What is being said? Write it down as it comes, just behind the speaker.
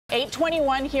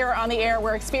8:21 here on the air.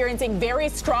 We're experiencing very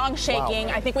strong shaking.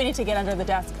 Wow. I think we need to get under the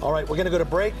desk. All right, we're going to go to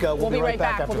break. We'll be right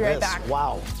back after this.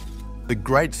 Wow. The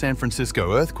Great San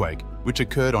Francisco earthquake, which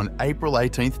occurred on April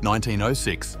 18,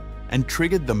 1906, and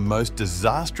triggered the most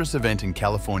disastrous event in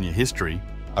California history,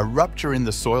 a rupture in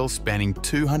the soil spanning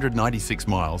 296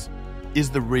 miles, is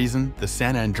the reason the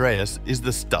San Andreas is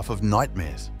the stuff of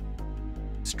nightmares.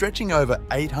 Stretching over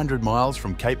 800 miles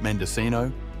from Cape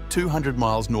Mendocino, 200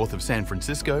 miles north of San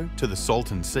Francisco to the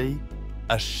Salton Sea,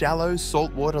 a shallow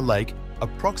saltwater lake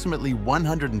approximately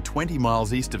 120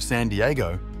 miles east of San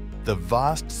Diego, the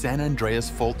vast San Andreas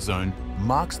fault zone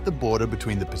marks the border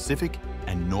between the Pacific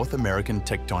and North American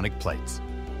tectonic plates.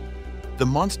 The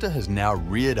monster has now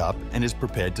reared up and is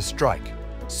prepared to strike,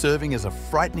 serving as a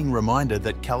frightening reminder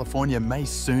that California may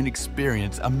soon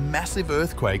experience a massive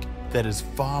earthquake that is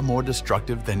far more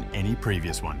destructive than any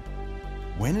previous one.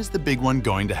 When is the big one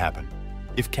going to happen?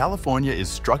 If California is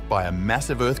struck by a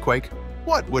massive earthquake,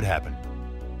 what would happen?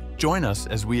 Join us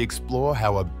as we explore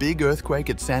how a big earthquake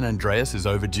at San Andreas is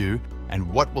overdue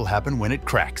and what will happen when it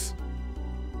cracks.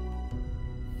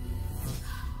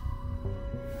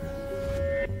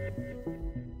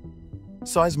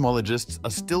 Seismologists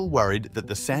are still worried that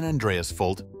the San Andreas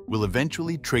fault will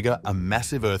eventually trigger a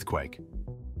massive earthquake.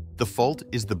 The fault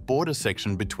is the border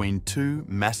section between two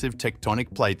massive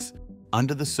tectonic plates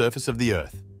under the surface of the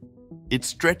Earth. It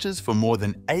stretches for more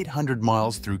than 800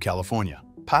 miles through California,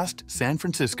 past San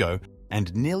Francisco,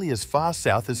 and nearly as far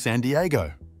south as San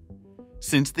Diego.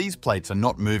 Since these plates are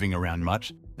not moving around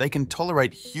much, they can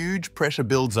tolerate huge pressure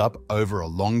builds up over a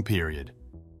long period.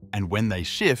 And when they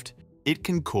shift, it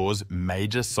can cause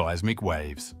major seismic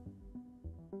waves.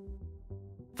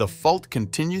 The fault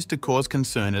continues to cause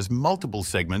concern as multiple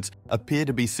segments appear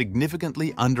to be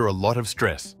significantly under a lot of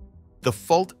stress. The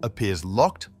fault appears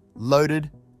locked,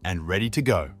 loaded, and ready to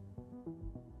go.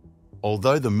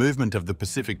 Although the movement of the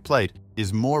Pacific plate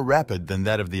is more rapid than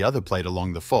that of the other plate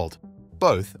along the fault,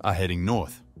 both are heading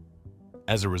north.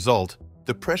 As a result,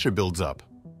 the pressure builds up.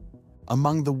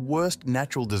 Among the worst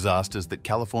natural disasters that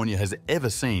California has ever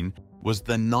seen was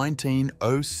the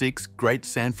 1906 Great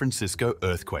San Francisco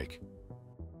earthquake.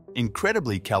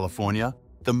 Incredibly, California,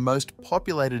 the most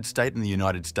populated state in the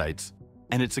United States,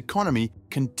 and its economy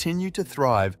continue to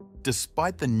thrive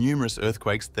despite the numerous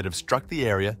earthquakes that have struck the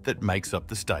area that makes up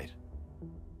the state.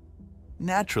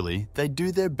 Naturally, they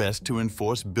do their best to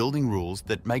enforce building rules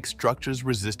that make structures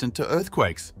resistant to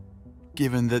earthquakes,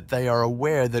 given that they are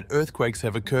aware that earthquakes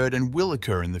have occurred and will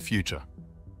occur in the future.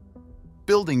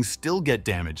 Buildings still get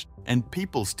damaged and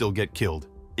people still get killed,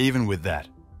 even with that.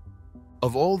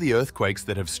 Of all the earthquakes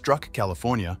that have struck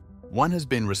California, one has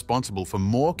been responsible for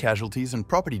more casualties and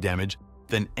property damage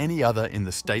than any other in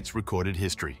the state's recorded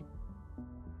history.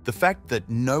 The fact that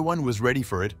no one was ready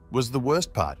for it was the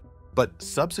worst part, but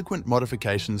subsequent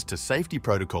modifications to safety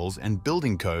protocols and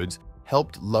building codes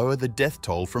helped lower the death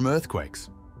toll from earthquakes.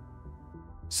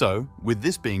 So, with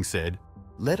this being said,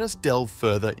 let us delve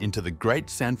further into the Great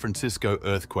San Francisco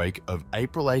earthquake of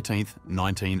April 18,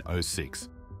 1906,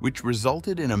 which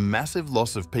resulted in a massive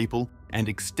loss of people and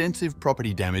extensive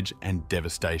property damage and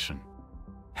devastation.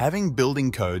 Having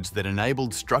building codes that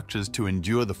enabled structures to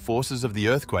endure the forces of the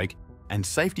earthquake and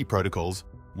safety protocols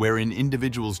wherein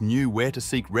individuals knew where to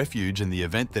seek refuge in the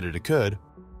event that it occurred,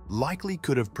 likely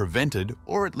could have prevented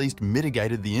or at least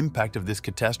mitigated the impact of this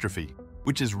catastrophe,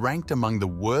 which is ranked among the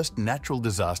worst natural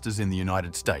disasters in the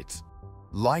United States,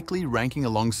 likely ranking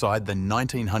alongside the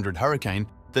 1900 hurricane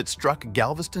that struck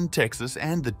Galveston, Texas,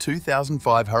 and the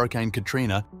 2005 Hurricane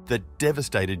Katrina that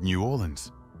devastated New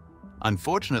Orleans.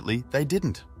 Unfortunately, they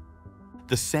didn't.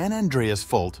 The San Andreas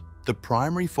fault, the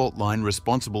primary fault line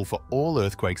responsible for all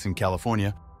earthquakes in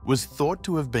California, was thought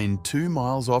to have been 2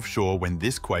 miles offshore when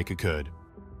this quake occurred.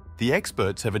 The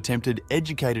experts have attempted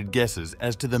educated guesses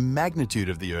as to the magnitude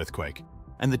of the earthquake,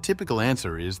 and the typical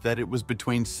answer is that it was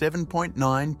between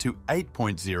 7.9 to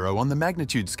 8.0 on the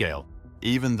magnitude scale,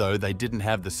 even though they didn't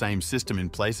have the same system in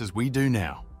place as we do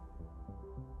now.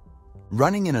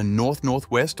 Running in a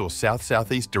north-northwest or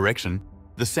south-southeast direction,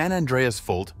 the San Andreas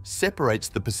fault separates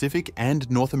the Pacific and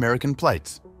North American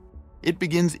plates. It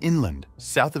begins inland,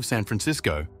 south of San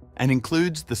Francisco, and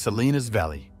includes the Salinas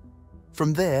Valley.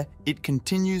 From there, it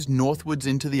continues northwards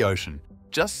into the ocean,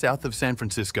 just south of San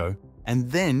Francisco, and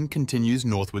then continues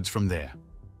northwards from there.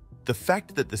 The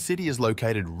fact that the city is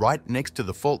located right next to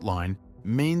the fault line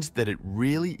means that it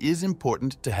really is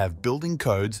important to have building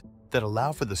codes that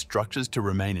allow for the structures to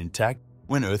remain intact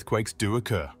when earthquakes do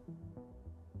occur.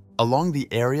 Along the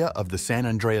area of the San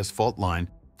Andreas fault line,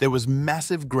 there was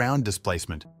massive ground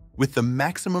displacement, with the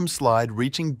maximum slide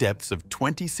reaching depths of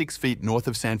 26 feet north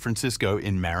of San Francisco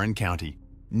in Marin County,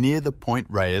 near the Point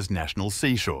Reyes National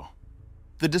Seashore.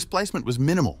 The displacement was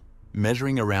minimal,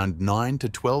 measuring around 9 to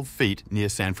 12 feet near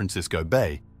San Francisco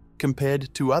Bay,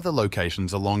 compared to other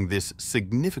locations along this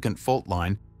significant fault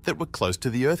line that were close to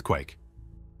the earthquake.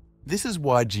 This is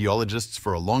why geologists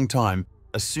for a long time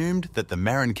assumed that the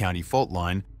Marin County fault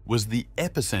line was the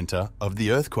epicenter of the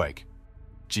earthquake.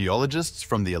 Geologists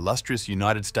from the illustrious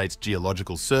United States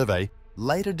Geological Survey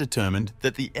later determined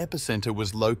that the epicenter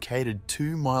was located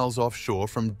 2 miles offshore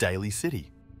from Daly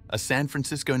City, a San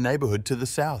Francisco neighborhood to the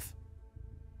south.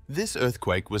 This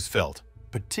earthquake was felt,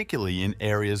 particularly in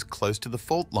areas close to the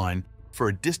fault line, for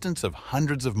a distance of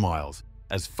hundreds of miles,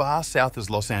 as far south as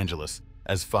Los Angeles,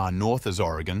 as far north as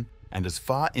Oregon, and as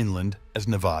far inland as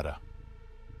Nevada.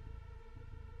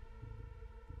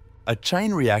 A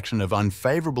chain reaction of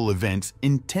unfavorable events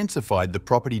intensified the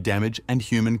property damage and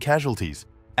human casualties,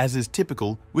 as is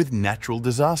typical with natural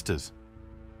disasters.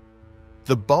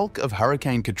 The bulk of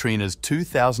Hurricane Katrina's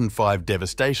 2005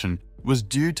 devastation was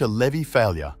due to levee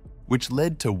failure, which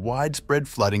led to widespread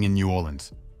flooding in New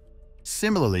Orleans.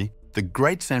 Similarly, the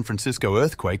Great San Francisco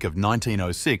earthquake of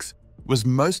 1906 was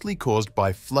mostly caused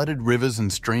by flooded rivers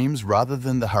and streams rather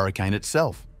than the hurricane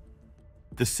itself.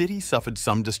 The city suffered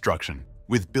some destruction,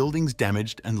 with buildings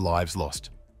damaged and lives lost.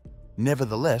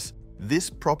 Nevertheless, this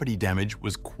property damage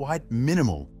was quite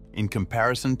minimal in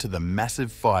comparison to the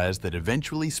massive fires that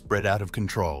eventually spread out of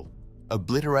control,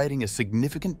 obliterating a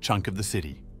significant chunk of the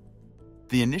city.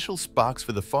 The initial sparks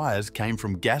for the fires came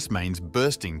from gas mains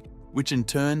bursting, which in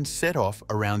turn set off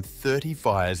around 30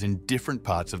 fires in different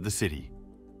parts of the city.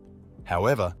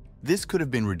 However, this could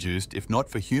have been reduced if not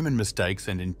for human mistakes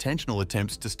and intentional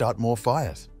attempts to start more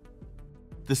fires.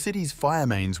 The city's fire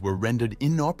mains were rendered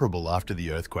inoperable after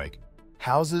the earthquake.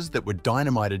 Houses that were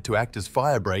dynamited to act as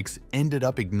fire breaks ended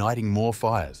up igniting more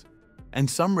fires, and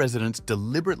some residents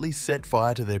deliberately set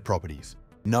fire to their properties,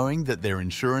 knowing that their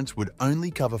insurance would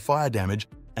only cover fire damage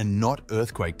and not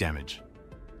earthquake damage.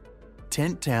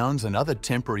 Tent towns and other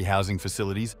temporary housing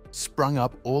facilities sprung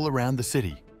up all around the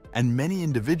city, and many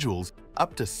individuals,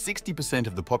 up to 60%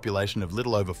 of the population of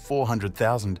little over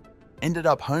 400,000, ended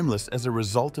up homeless as a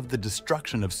result of the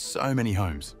destruction of so many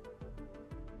homes.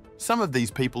 Some of these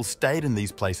people stayed in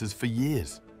these places for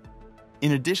years.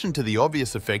 In addition to the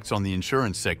obvious effects on the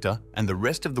insurance sector and the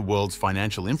rest of the world's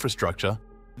financial infrastructure,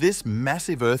 this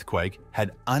massive earthquake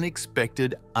had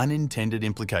unexpected, unintended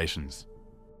implications.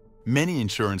 Many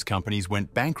insurance companies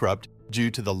went bankrupt due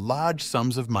to the large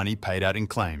sums of money paid out in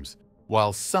claims,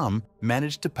 while some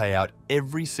managed to pay out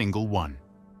every single one.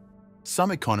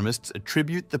 Some economists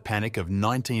attribute the panic of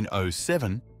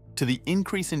 1907 to the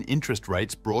increase in interest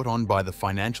rates brought on by the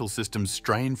financial system's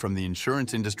strain from the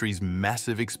insurance industry's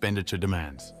massive expenditure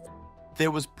demands. There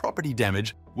was property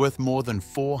damage worth more than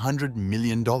 $400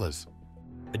 million.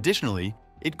 Additionally,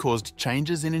 it caused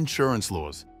changes in insurance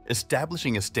laws,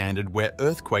 establishing a standard where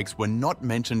earthquakes were not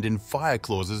mentioned in fire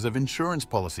clauses of insurance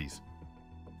policies.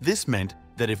 This meant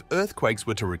that if earthquakes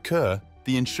were to recur,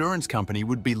 the insurance company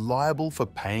would be liable for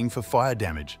paying for fire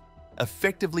damage,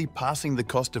 effectively passing the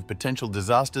cost of potential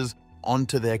disasters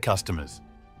onto their customers.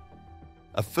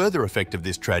 A further effect of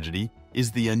this tragedy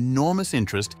is the enormous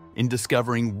interest in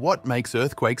discovering what makes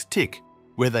earthquakes tick,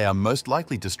 where they are most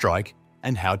likely to strike,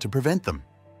 and how to prevent them.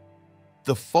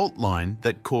 The fault line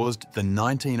that caused the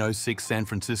 1906 San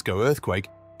Francisco earthquake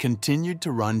continued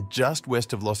to run just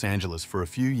west of Los Angeles for a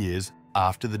few years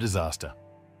after the disaster.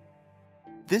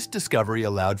 This discovery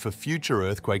allowed for future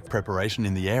earthquake preparation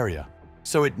in the area,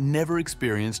 so it never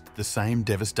experienced the same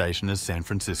devastation as San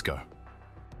Francisco.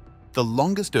 The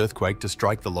longest earthquake to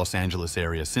strike the Los Angeles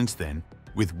area since then,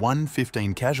 with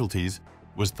 115 casualties,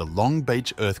 was the Long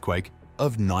Beach earthquake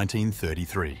of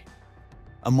 1933.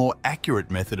 A more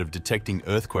accurate method of detecting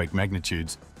earthquake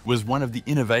magnitudes was one of the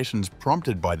innovations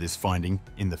prompted by this finding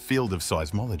in the field of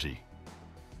seismology.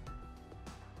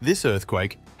 This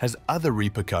earthquake has other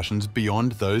repercussions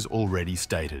beyond those already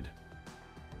stated.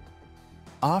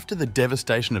 After the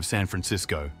devastation of San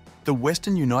Francisco, the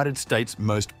western United States'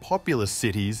 most populous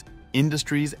cities,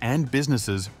 industries, and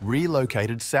businesses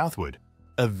relocated southward,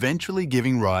 eventually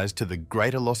giving rise to the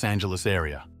Greater Los Angeles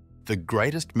area, the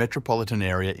greatest metropolitan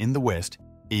area in the West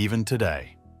even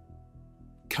today.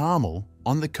 Carmel,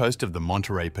 on the coast of the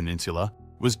Monterey Peninsula,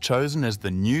 was chosen as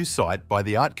the new site by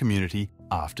the art community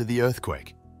after the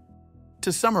earthquake.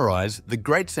 To summarize, the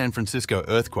Great San Francisco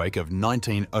earthquake of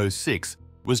 1906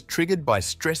 was triggered by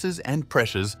stresses and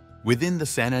pressures within the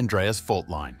San Andreas fault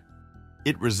line.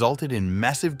 It resulted in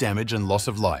massive damage and loss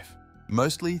of life,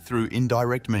 mostly through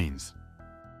indirect means.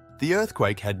 The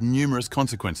earthquake had numerous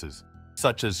consequences,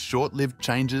 such as short-lived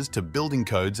changes to building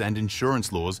codes and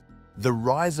insurance laws, the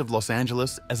rise of Los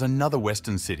Angeles as another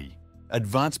Western city,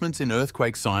 advancements in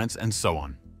earthquake science, and so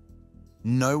on.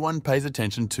 No one pays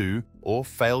attention to or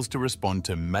fails to respond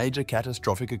to major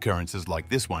catastrophic occurrences like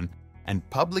this one, and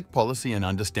public policy and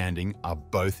understanding are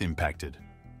both impacted.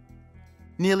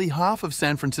 Nearly half of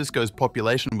San Francisco's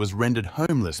population was rendered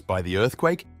homeless by the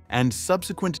earthquake and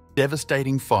subsequent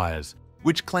devastating fires,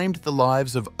 which claimed the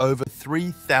lives of over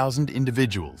 3,000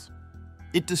 individuals.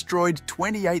 It destroyed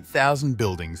 28,000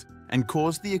 buildings and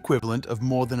caused the equivalent of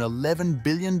more than $11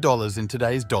 billion in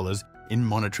today's dollars in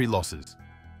monetary losses.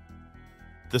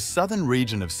 The southern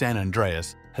region of San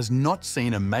Andreas has not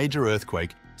seen a major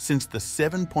earthquake since the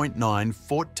 7.9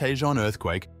 Fort Tejon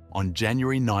earthquake on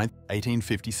January 9,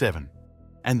 1857,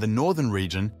 and the northern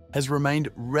region has remained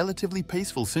relatively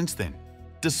peaceful since then,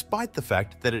 despite the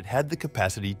fact that it had the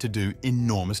capacity to do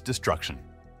enormous destruction.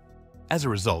 As a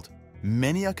result,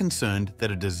 many are concerned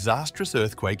that a disastrous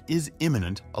earthquake is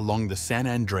imminent along the San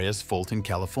Andreas Fault in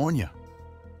California.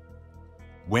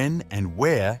 When and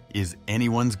where is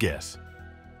anyone's guess.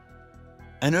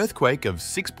 An earthquake of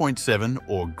 6.7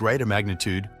 or greater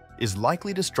magnitude is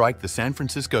likely to strike the San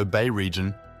Francisco Bay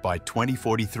region by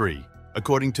 2043,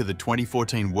 according to the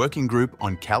 2014 Working Group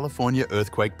on California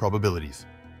Earthquake Probabilities.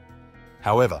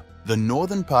 However, the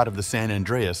northern part of the San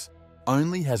Andreas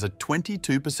only has a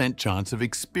 22% chance of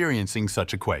experiencing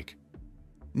such a quake.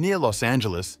 Near Los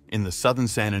Angeles, in the southern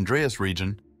San Andreas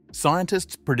region,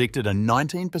 scientists predicted a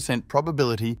 19%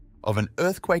 probability of an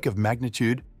earthquake of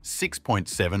magnitude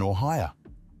 6.7 or higher.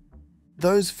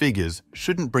 Those figures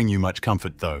shouldn't bring you much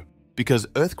comfort though, because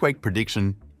earthquake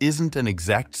prediction isn't an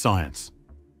exact science.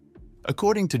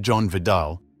 According to John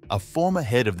Vidal, a former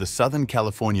head of the Southern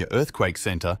California Earthquake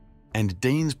Center and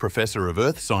Dean's Professor of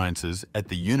Earth Sciences at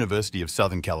the University of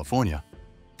Southern California,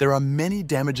 there are many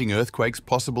damaging earthquakes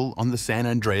possible on the San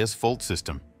Andreas Fault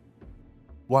system.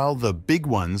 While the big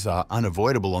ones are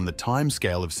unavoidable on the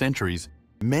timescale of centuries,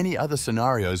 many other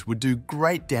scenarios would do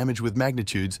great damage with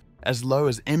magnitudes as low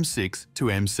as M6 to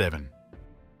M7.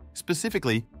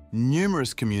 Specifically,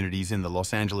 numerous communities in the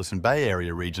Los Angeles and Bay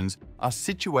Area regions are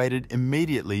situated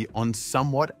immediately on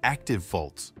somewhat active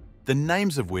faults, the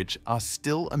names of which are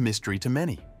still a mystery to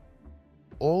many.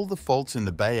 All the faults in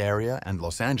the Bay Area and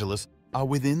Los Angeles are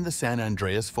within the San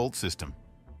Andreas Fault system.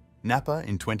 Napa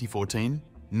in 2014,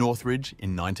 Northridge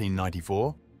in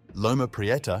 1994, Loma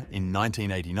Prieta in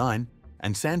 1989,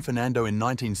 and San Fernando in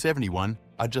 1971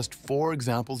 are just 4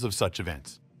 examples of such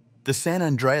events. The San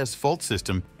Andreas Fault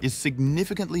system is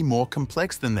significantly more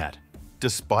complex than that,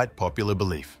 despite popular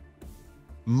belief.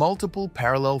 Multiple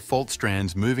parallel fault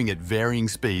strands moving at varying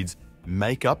speeds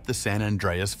make up the San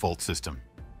Andreas Fault system.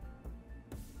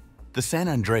 The San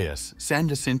Andreas, San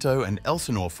Jacinto, and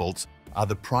Elsinore faults are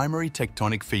the primary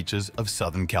tectonic features of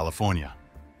Southern California.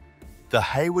 The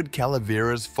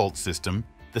Hayward-Calaveras fault system,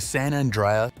 the San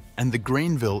Andreas, and the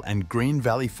Greenville and Green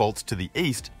Valley faults to the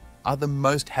east are the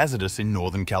most hazardous in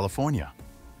Northern California.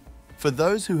 For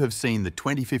those who have seen the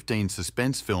 2015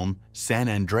 suspense film San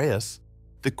Andreas,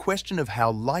 the question of how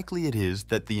likely it is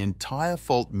that the entire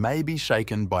fault may be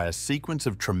shaken by a sequence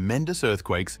of tremendous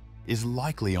earthquakes is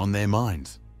likely on their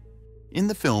minds. In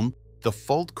the film, the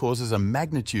fault causes a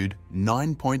magnitude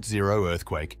 9.0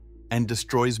 earthquake and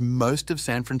destroys most of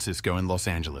San Francisco and Los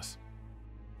Angeles.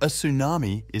 A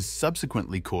tsunami is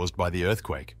subsequently caused by the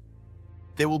earthquake.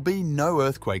 There will be no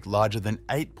earthquake larger than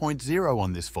 8.0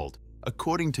 on this fault,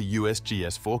 according to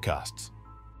USGS forecasts.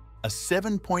 A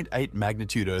 7.8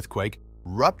 magnitude earthquake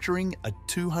rupturing a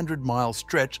 200-mile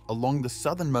stretch along the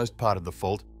southernmost part of the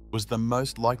fault was the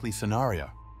most likely scenario,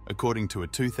 according to a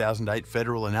 2008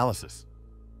 federal analysis.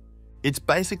 It's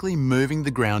basically moving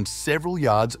the ground several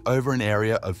yards over an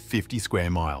area of 50 square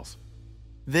miles.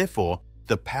 Therefore,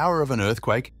 the power of an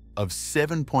earthquake of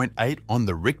 7.8 on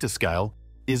the Richter scale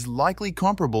is likely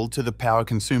comparable to the power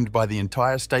consumed by the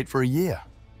entire state for a year.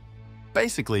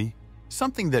 Basically,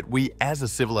 something that we as a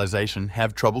civilization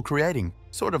have trouble creating,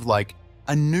 sort of like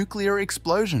a nuclear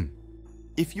explosion.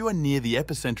 If you are near the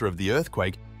epicenter of the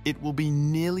earthquake, it will be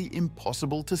nearly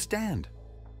impossible to stand.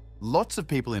 Lots of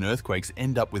people in earthquakes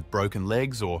end up with broken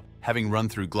legs or having run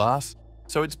through glass,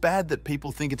 so it's bad that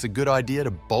people think it's a good idea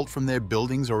to bolt from their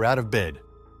buildings or out of bed.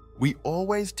 We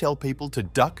always tell people to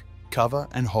duck, cover,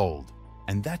 and hold,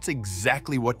 and that's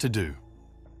exactly what to do.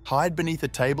 Hide beneath a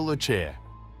table or chair.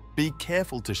 Be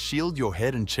careful to shield your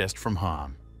head and chest from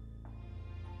harm.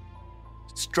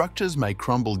 Structures may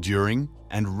crumble during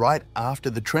and right after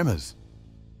the tremors.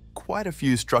 Quite a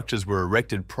few structures were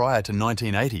erected prior to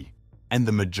 1980, and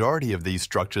the majority of these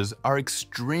structures are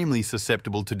extremely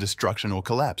susceptible to destruction or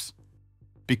collapse,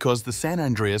 because the San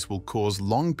Andreas will cause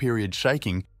long-period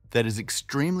shaking that is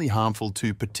extremely harmful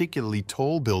to particularly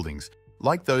tall buildings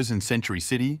like those in Century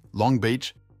City, Long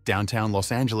Beach, downtown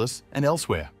Los Angeles, and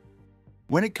elsewhere.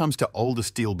 When it comes to older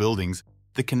steel buildings,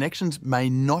 the connections may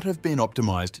not have been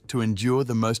optimized to endure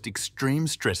the most extreme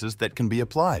stresses that can be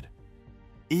applied.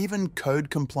 Even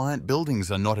code-compliant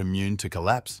buildings are not immune to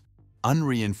collapse.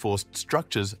 Unreinforced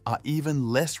structures are even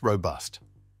less robust.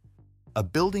 A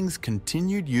building's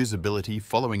continued usability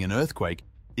following an earthquake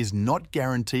is not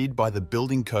guaranteed by the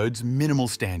building code's minimal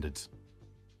standards.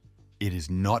 It is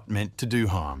not meant to do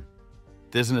harm.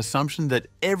 There's an assumption that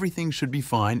everything should be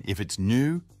fine if it's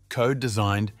new,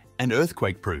 code-designed, and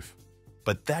earthquake-proof.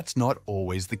 But that's not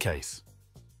always the case.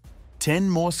 10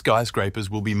 more skyscrapers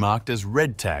will be marked as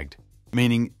red-tagged,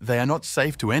 meaning they are not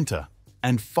safe to enter,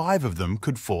 and 5 of them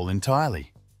could fall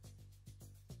entirely.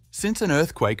 Since an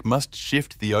earthquake must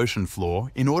shift the ocean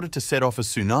floor in order to set off a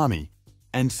tsunami,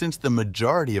 and since the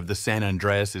majority of the San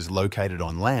Andreas is located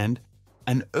on land,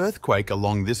 an earthquake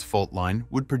along this fault line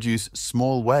would produce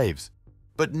small waves,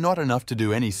 but not enough to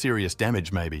do any serious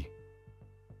damage maybe.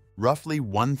 Roughly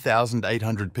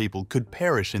 1,800 people could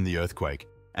perish in the earthquake,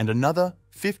 and another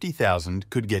 50,000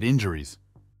 could get injuries.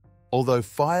 Although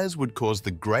fires would cause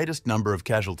the greatest number of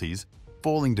casualties,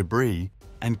 falling debris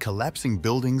and collapsing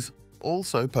buildings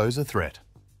also pose a threat.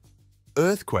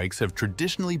 Earthquakes have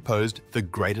traditionally posed the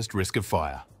greatest risk of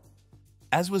fire.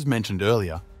 As was mentioned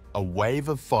earlier, a wave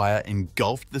of fire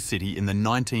engulfed the city in the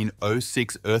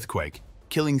 1906 earthquake,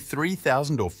 killing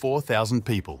 3,000 or 4,000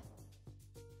 people.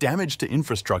 Damage to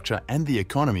infrastructure and the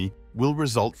economy will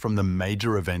result from the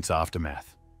major event's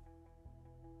aftermath.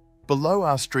 Below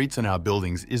our streets and our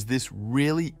buildings is this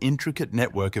really intricate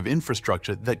network of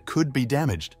infrastructure that could be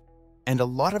damaged. And a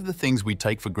lot of the things we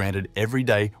take for granted every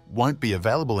day won't be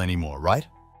available anymore, right?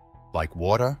 Like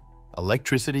water,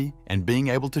 electricity, and being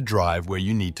able to drive where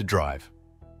you need to drive.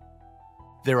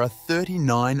 There are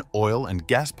 39 oil and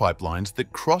gas pipelines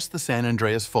that cross the San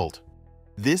Andreas Fault.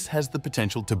 This has the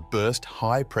potential to burst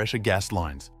high-pressure gas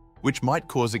lines, which might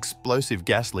cause explosive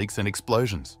gas leaks and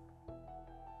explosions.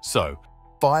 So,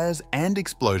 fires and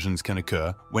explosions can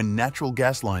occur when natural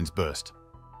gas lines burst.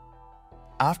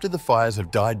 After the fires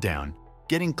have died down,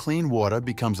 getting clean water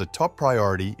becomes a top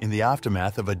priority in the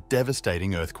aftermath of a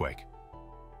devastating earthquake.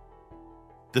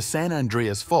 The San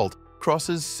Andreas Fault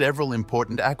crosses several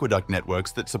important aqueduct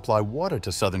networks that supply water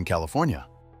to Southern California.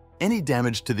 Any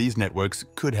damage to these networks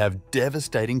could have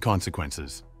devastating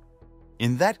consequences.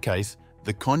 In that case,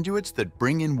 the conduits that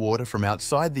bring in water from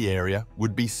outside the area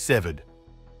would be severed.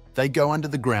 They go under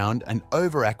the ground and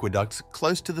over aqueducts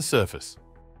close to the surface.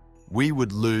 We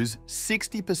would lose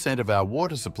 60% of our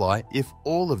water supply if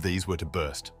all of these were to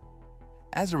burst.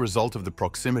 As a result of the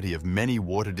proximity of many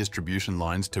water distribution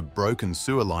lines to broken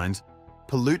sewer lines,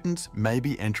 pollutants may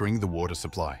be entering the water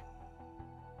supply.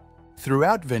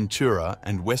 Throughout Ventura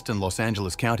and western Los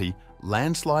Angeles County,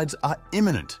 landslides are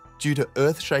imminent due to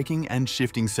earth-shaking and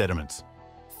shifting sediments.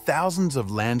 Thousands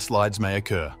of landslides may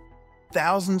occur.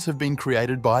 Thousands have been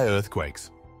created by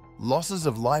earthquakes. Losses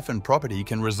of life and property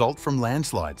can result from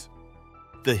landslides.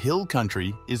 The hill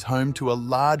country is home to a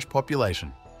large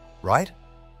population, right?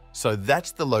 So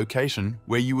that's the location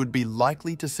where you would be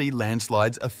likely to see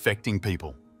landslides affecting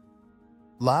people.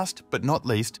 Last but not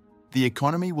least, the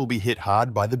economy will be hit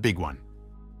hard by the big one.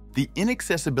 The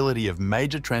inaccessibility of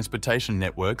major transportation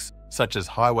networks, such as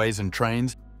highways and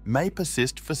trains, may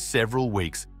persist for several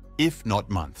weeks, if not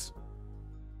months.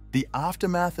 The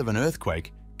aftermath of an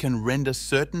earthquake can render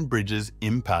certain bridges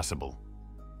impassable.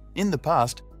 In the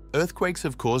past, earthquakes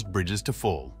have caused bridges to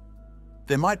fall.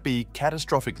 There might be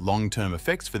catastrophic long-term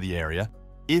effects for the area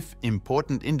if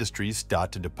important industries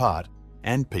start to depart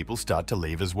and people start to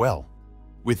leave as well.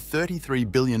 With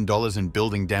 $33 billion in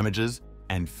building damages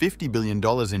and $50 billion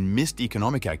in missed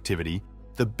economic activity,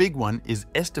 the big one is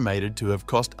estimated to have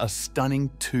cost a stunning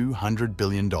 $200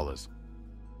 billion.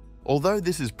 Although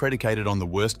this is predicated on the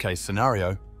worst-case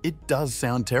scenario, it does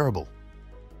sound terrible.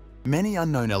 Many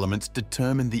unknown elements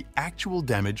determine the actual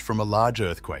damage from a large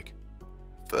earthquake.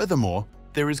 Furthermore,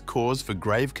 there is cause for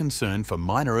grave concern for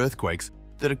minor earthquakes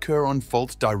that occur on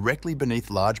faults directly beneath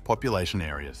large population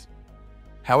areas.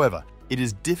 However, it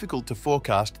is difficult to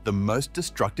forecast the most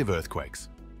destructive earthquakes.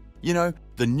 You know,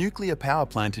 the nuclear power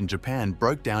plant in Japan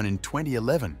broke down in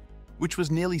 2011, which was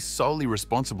nearly solely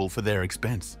responsible for their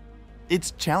expense.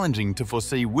 It's challenging to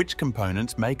foresee which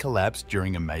components may collapse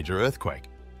during a major earthquake.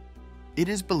 It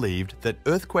is believed that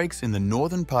earthquakes in the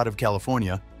northern part of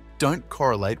California don't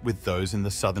correlate with those in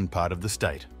the southern part of the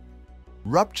state.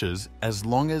 Ruptures as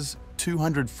long as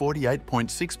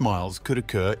 248.6 miles could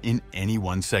occur in any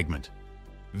one segment.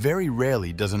 Very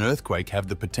rarely does an earthquake have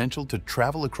the potential to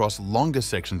travel across longer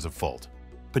sections of fault,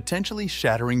 potentially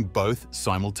shattering both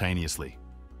simultaneously.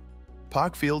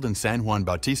 Parkfield and San Juan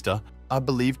Bautista are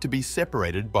believed to be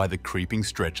separated by the creeping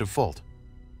stretch of fault.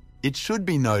 It should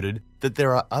be noted that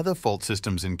there are other fault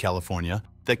systems in California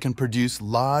that can produce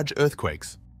large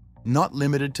earthquakes, not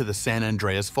limited to the San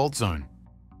Andreas fault zone.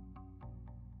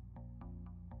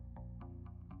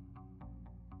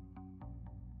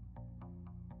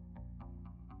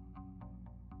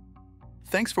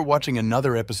 Thanks for watching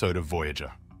another episode of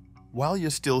Voyager. While you're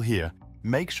still here,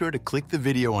 make sure to click the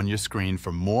video on your screen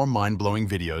for more mind-blowing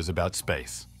videos about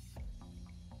space.